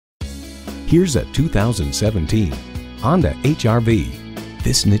Here's a 2017 Honda HR-V.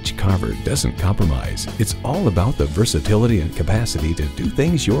 This niche carver doesn't compromise. It's all about the versatility and capacity to do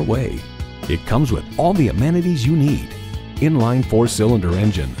things your way. It comes with all the amenities you need. Inline 4-cylinder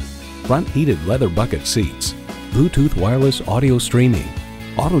engine, front heated leather bucket seats, Bluetooth wireless audio streaming,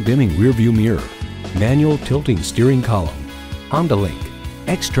 auto-dimming rearview mirror, manual tilting steering column, Honda Link,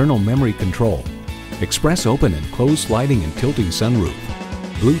 external memory control, express open and closed sliding and tilting sunroof,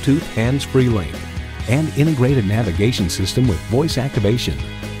 Bluetooth hands-free link, and integrated navigation system with voice activation.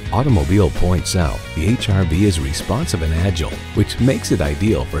 Automobile points out the HR-V is responsive and agile, which makes it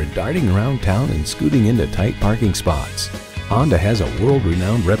ideal for darting around town and scooting into tight parking spots. Honda has a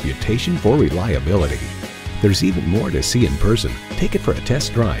world-renowned reputation for reliability. There's even more to see in person. Take it for a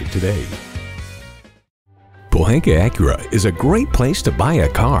test drive today. Pohanka Acura is a great place to buy a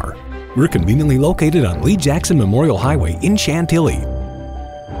car. We're conveniently located on Lee Jackson Memorial Highway in Chantilly.